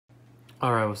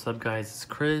Alright, what's up guys, it's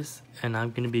Chris and I'm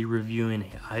going to be reviewing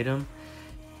an item,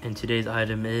 and today's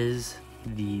item is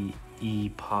the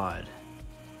EPod.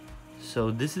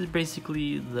 So this is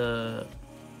basically the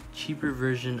cheaper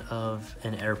version of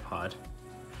an AirPod.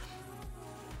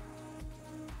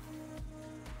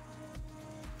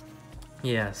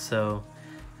 Yeah, so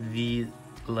it's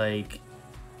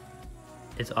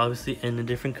obviously in a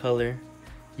different color.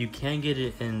 You can get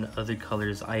it in other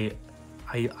colors, I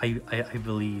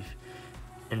believe.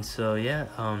 And so yeah,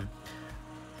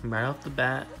 right off the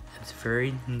bat, it's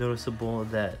very noticeable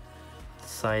that the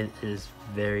size is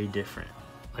very different.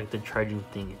 Like the charging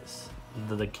thing is,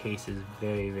 the case is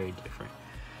very different.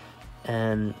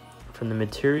 And from the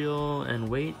material and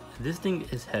weight, this thing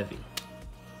is heavy.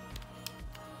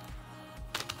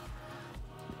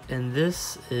 And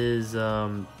this is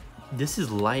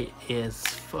light as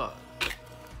fuck.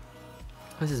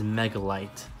 This is mega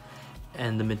light.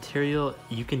 And the material,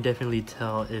 you can definitely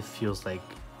tell it feels like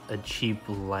a cheap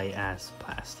light ass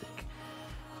plastic.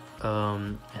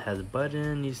 It has a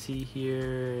button you see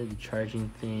here, the charging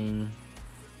thing,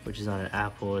 which is not an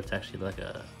Apple, it's actually like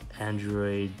a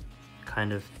Android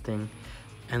kind of thing.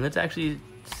 And let's actually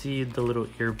see the little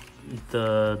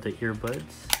the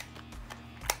earbuds.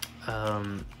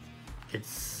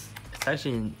 It's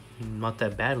actually not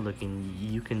that bad looking.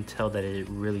 You can tell that it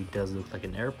really does look like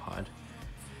an AirPod.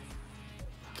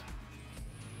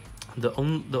 The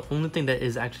only thing that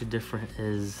is actually different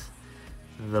is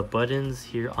the buttons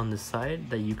here on the side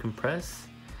that you can press,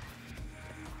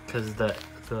 because the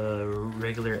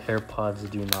regular AirPods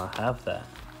do not have that.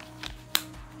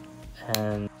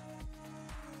 And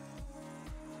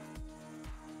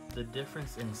the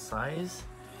difference in size,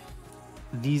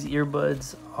 these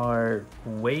earbuds are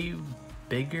way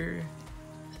bigger,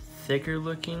 thicker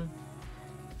looking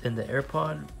than the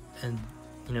AirPod, and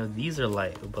you know, these are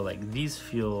light, but like these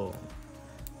feel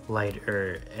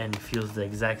lighter and feels the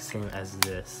exact same as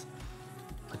this,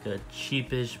 like a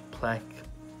cheapish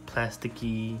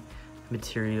plasticky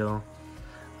material.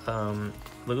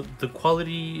 The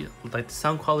quality, like the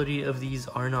sound quality of these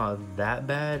are not that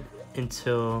bad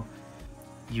until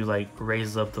you like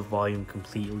raise up the volume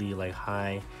completely like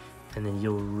high, and then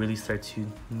you'll really start to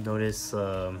notice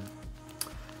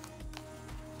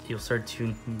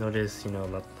you know,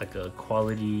 like a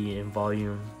quality and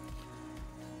volume.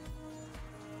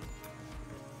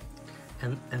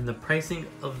 And the pricing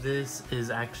of this is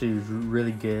actually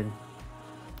really good.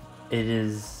 It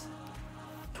is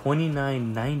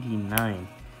 $29.99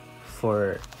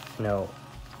 for, you know,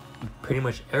 pretty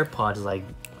much AirPods. Like,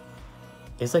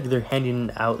 it's like they're handing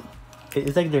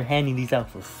these out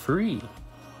for free.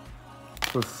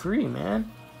 Man.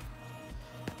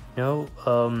 You know,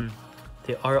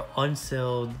 they are on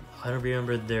sale. I don't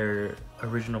remember their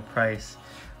original price,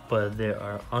 but they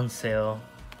are on sale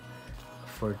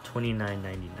for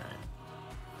 $29.99.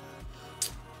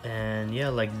 And yeah,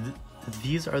 like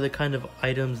these are the kind of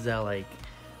items that like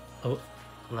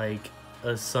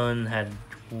a son had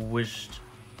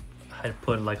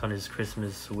put like on his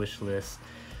Christmas wish list,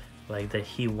 like that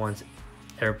he wants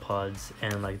AirPods,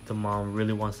 and like the mom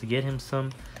really wants to get him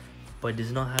some, but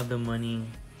does not have the money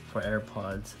for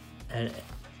AirPods, and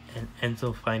ends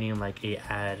up finding like a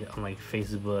ad on like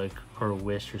Facebook or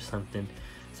Wish or something.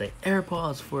 It's like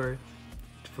AirPods for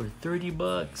 $30,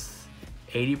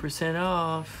 80%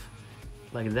 off.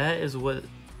 Like that is what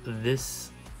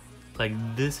this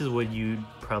is what you'd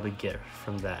probably get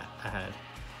from that ad.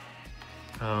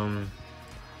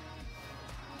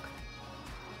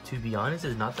 To be honest,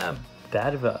 it's not that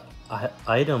bad of a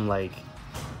item. Like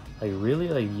really,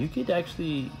 like you could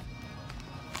actually,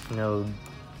 you know,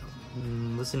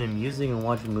 listen to music and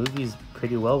watch movies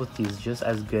pretty well with these, just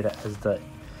as good as the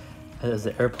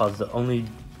AirPods. The only, you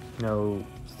know,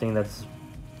 thing that's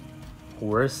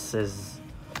worse is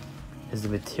the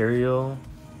material.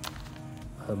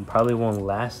 Probably won't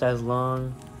last as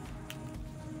long.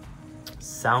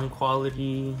 Sound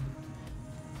quality,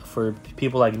 for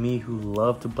people like me who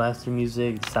love to blast their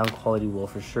music, sound quality will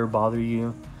for sure bother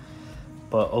you.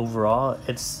 But overall,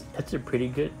 it's a pretty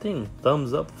good thing.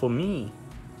 Thumbs up for me.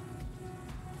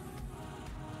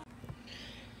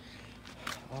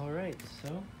 Alright,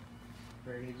 so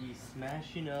we're going to be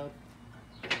smashing up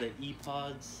the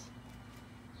EPods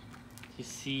to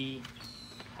see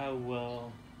how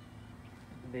well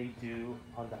they do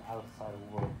on the outside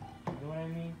world. You know what I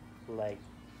mean? Like,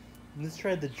 let's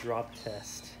try the drop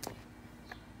test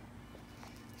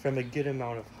from a good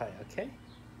amount of height, okay?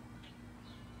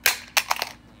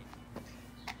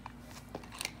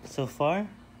 So far,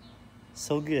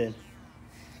 so good.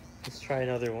 Let's try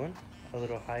another one, a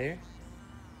little higher.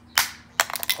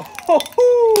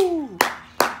 Oh!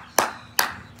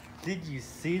 Did you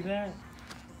see that?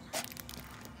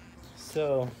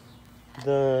 So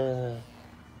the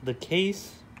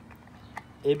case,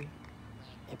 it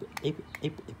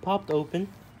it popped open.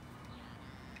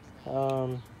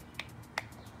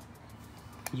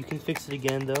 You can fix it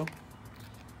again though.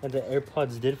 And the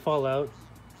AirPods did fall out,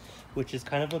 which is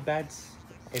kind of a bad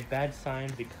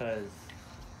sign, because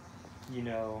you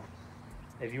know,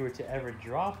 if you were to ever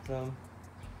drop them,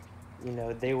 you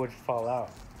know, they would fall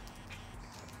out,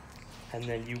 and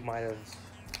then you might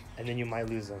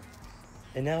lose them.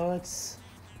 And now let's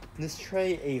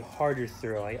try a harder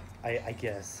throw. I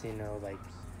guess, you know, like,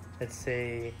 let's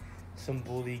say some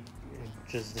bully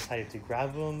just decided to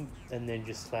grab them and then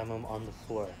just slam them on the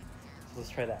floor. So let's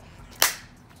try that.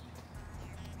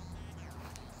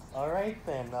 All right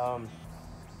then.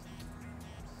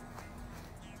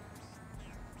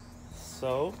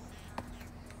 So,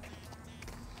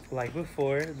 like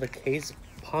before, the case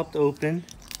popped open,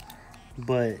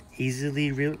 but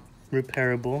easily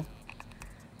repairable.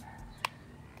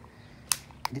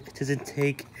 It doesn't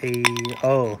take a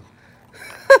all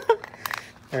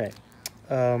right.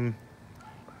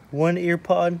 One ear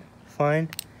pod fine,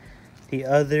 the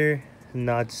other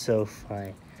not so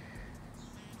fine.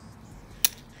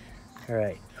 All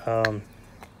right.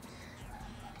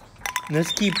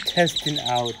 Let's keep testing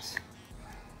out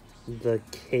the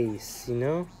case. You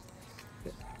know,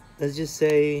 let's just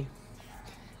say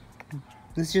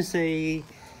let's just say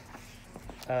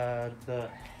that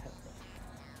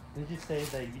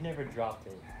you never dropped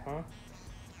it, huh?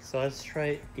 So let's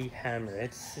try a hammer.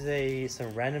 Let's say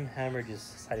some random hammer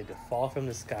just decided to fall from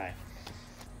the sky.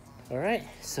 All right,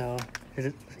 so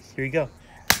here we go.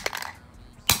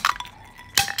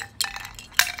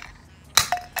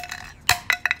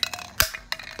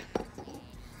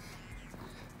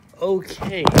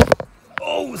 Okay.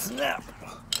 Oh snap!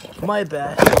 My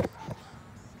bad.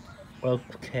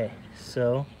 Okay,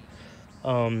 so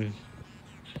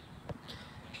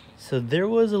there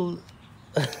was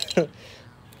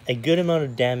a good amount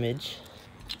of damage.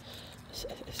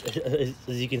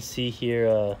 As you can see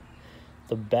here,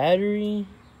 the battery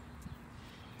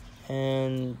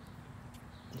and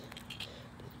the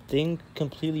thing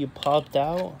completely popped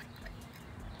out.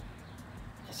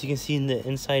 As you can see in the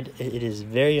inside, it is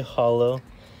very hollow,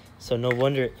 so no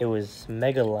wonder it was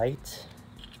mega light.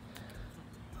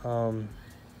 I'm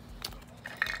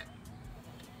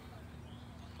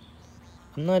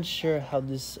not sure how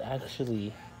this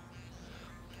actually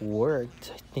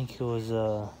worked. I think it was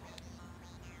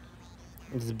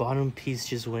this bottom piece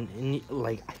just went in,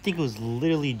 like, I think it was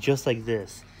literally just like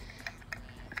this.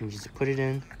 You just put it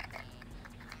in.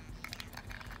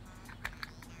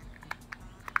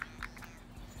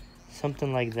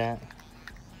 Something like that.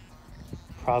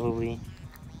 Probably.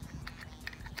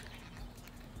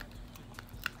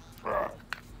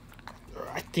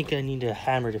 I think I need a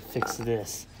hammer to fix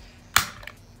this.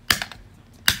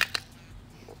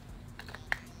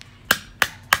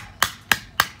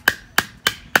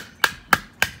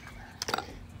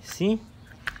 See?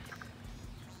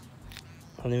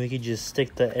 And then we could just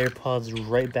stick the AirPods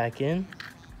right back in.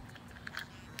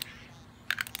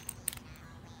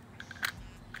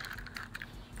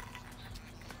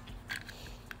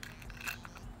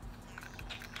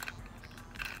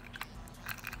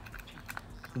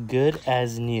 Good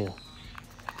as new.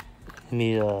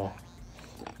 Let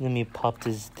me pop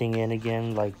this thing in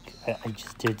again, like I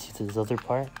just did to this other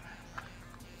part.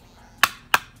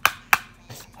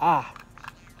 Ah.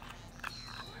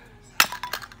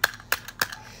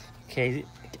 Okay,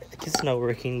 it's not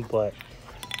working, but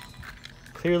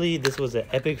clearly this was an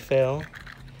epic fail.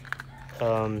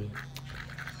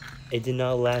 It did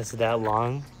not last that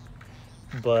long,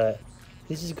 but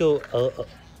let's just go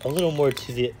a little more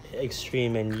to the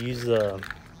extreme and use the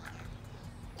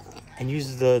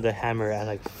hammer at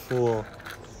like full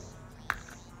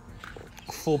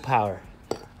power.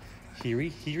 Here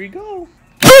we go.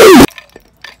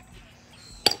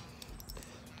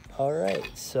 All right,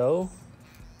 so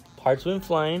parts went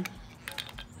flying.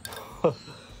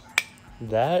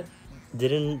 That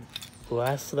didn't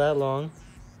last that long.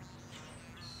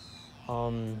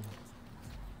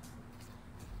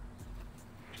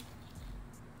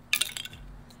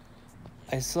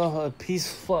 I saw a piece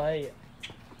fly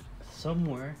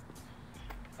somewhere.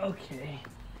 Okay.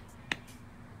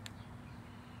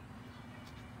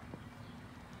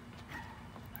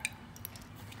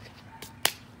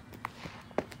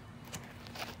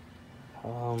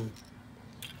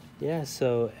 Yeah,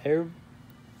 so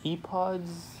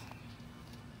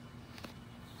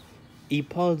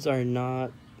epods are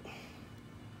not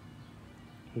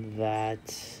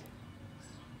that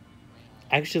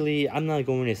Actually, I'm not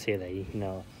going to say that, you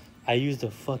know. I used a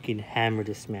fucking hammer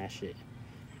to smash it.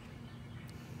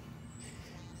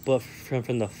 But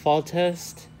from the fall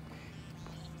test,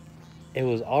 it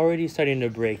was already starting to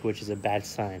break, which is a bad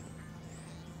sign.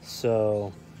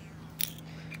 So,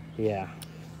 yeah.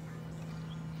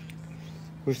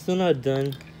 We're still not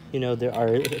done. You know, there are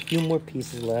a few more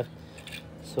pieces left.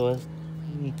 So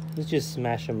let's just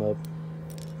smash them up.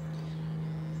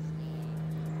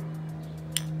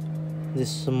 This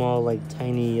small, like,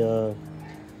 tiny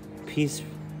piece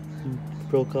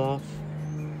broke off.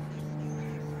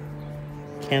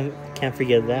 Can't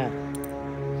forget that.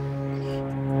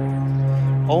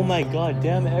 Oh my god,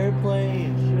 damn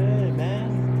airplane! Shit,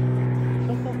 man.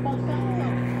 Shut the fuck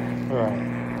up.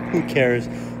 Alright, who cares?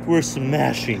 We're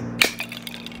smashing.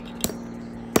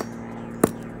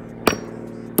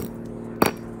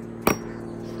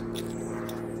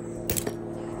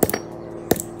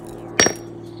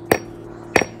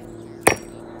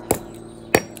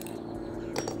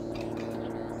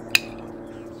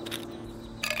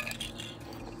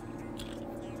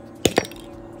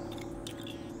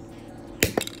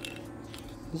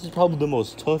 This is probably the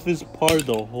most toughest part of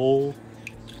the whole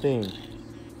thing.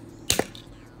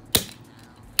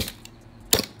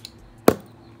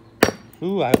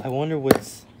 Ooh, I wonder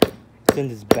what's in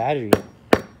this battery,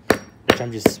 which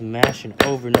I'm just smashing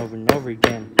over and over and over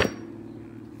again.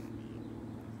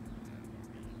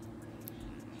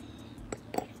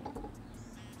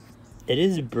 It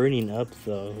is burning up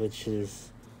though, which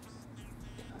is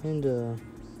kinda...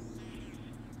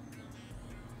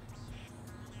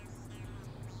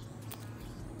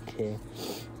 Okay.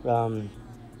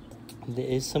 There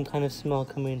is some kind of smell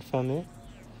coming from it.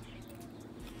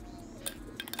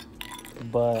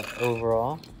 But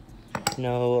overall,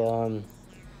 no,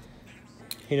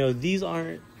 you know, these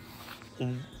aren't...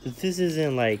 This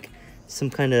isn't like some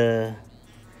kind of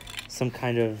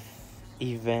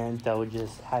event that would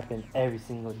just happen every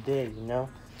single day, you know?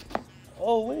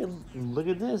 Oh wait, look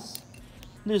at this.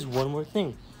 There's one more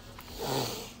thing.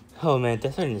 Oh man,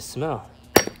 that's starting to smell.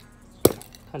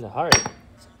 Kind of hard.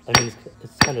 I mean,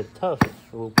 it's kind of tough.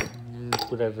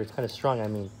 Whatever, it's kind of strong. I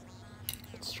mean,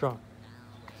 it's strong.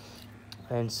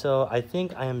 And so I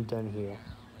think I am done here.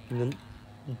 And then,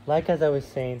 like as I was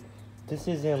saying, this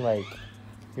isn't like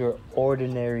your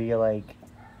ordinary like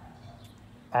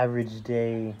average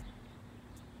day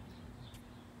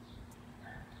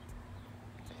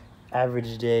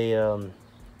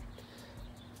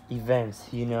events,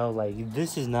 you know, like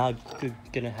this is not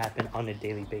gonna happen on a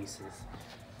daily basis.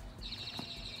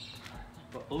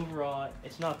 But overall,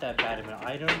 it's not that bad of an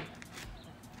item.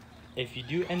 If you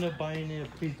do end up buying it,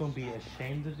 please don't be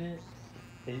ashamed of it.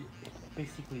 It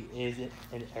basically is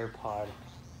an AirPod,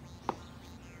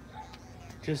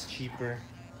 just cheaper.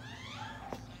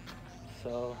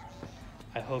 So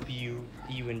I hope you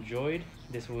enjoyed.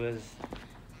 This was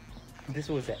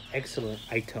an excellent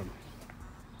item.